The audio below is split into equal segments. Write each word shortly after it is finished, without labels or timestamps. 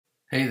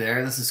Hey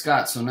there, this is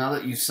Scott. So now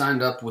that you've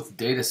signed up with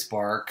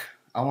DataSpark,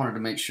 I wanted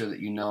to make sure that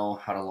you know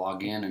how to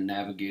log in and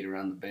navigate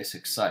around the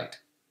basic site.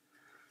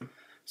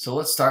 So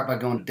let's start by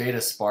going to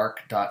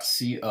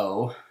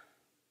dataspark.co.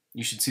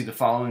 You should see the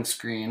following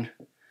screen,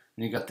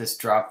 and you got this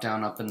drop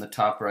down up in the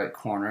top right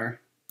corner,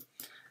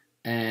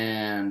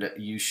 and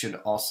you should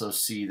also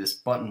see this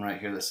button right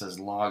here that says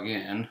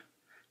login.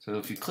 So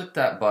if you click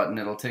that button,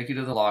 it'll take you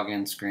to the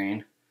login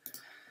screen.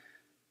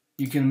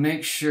 You can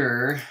make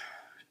sure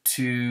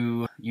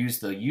to use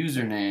the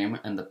username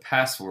and the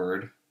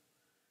password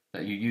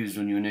that you used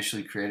when you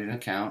initially created an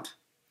account.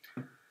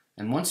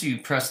 And once you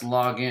press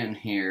login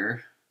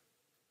here,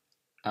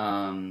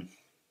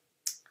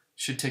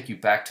 should take you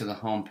back to the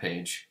home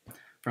page.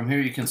 From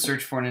here you can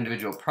search for an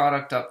individual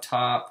product up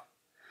top.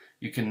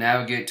 You can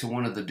navigate to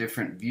one of the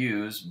different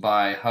views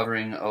by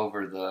hovering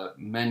over the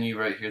menu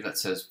right here that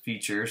says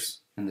features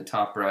in the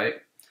top right.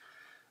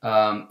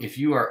 If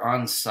you are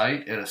on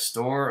site at a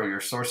store or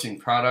you're sourcing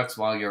products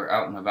while you're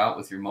out and about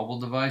with your mobile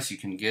device, you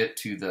can get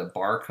to the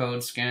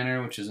barcode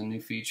scanner, which is a new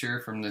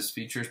feature from this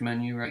features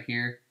menu right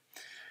here.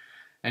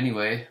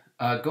 Anyway,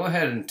 go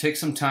ahead and take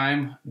some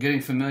time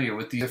getting familiar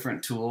with these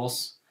different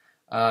tools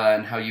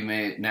and how you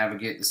may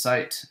navigate the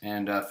site,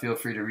 and feel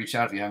free to reach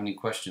out if you have any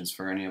questions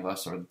for any of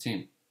us or the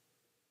team.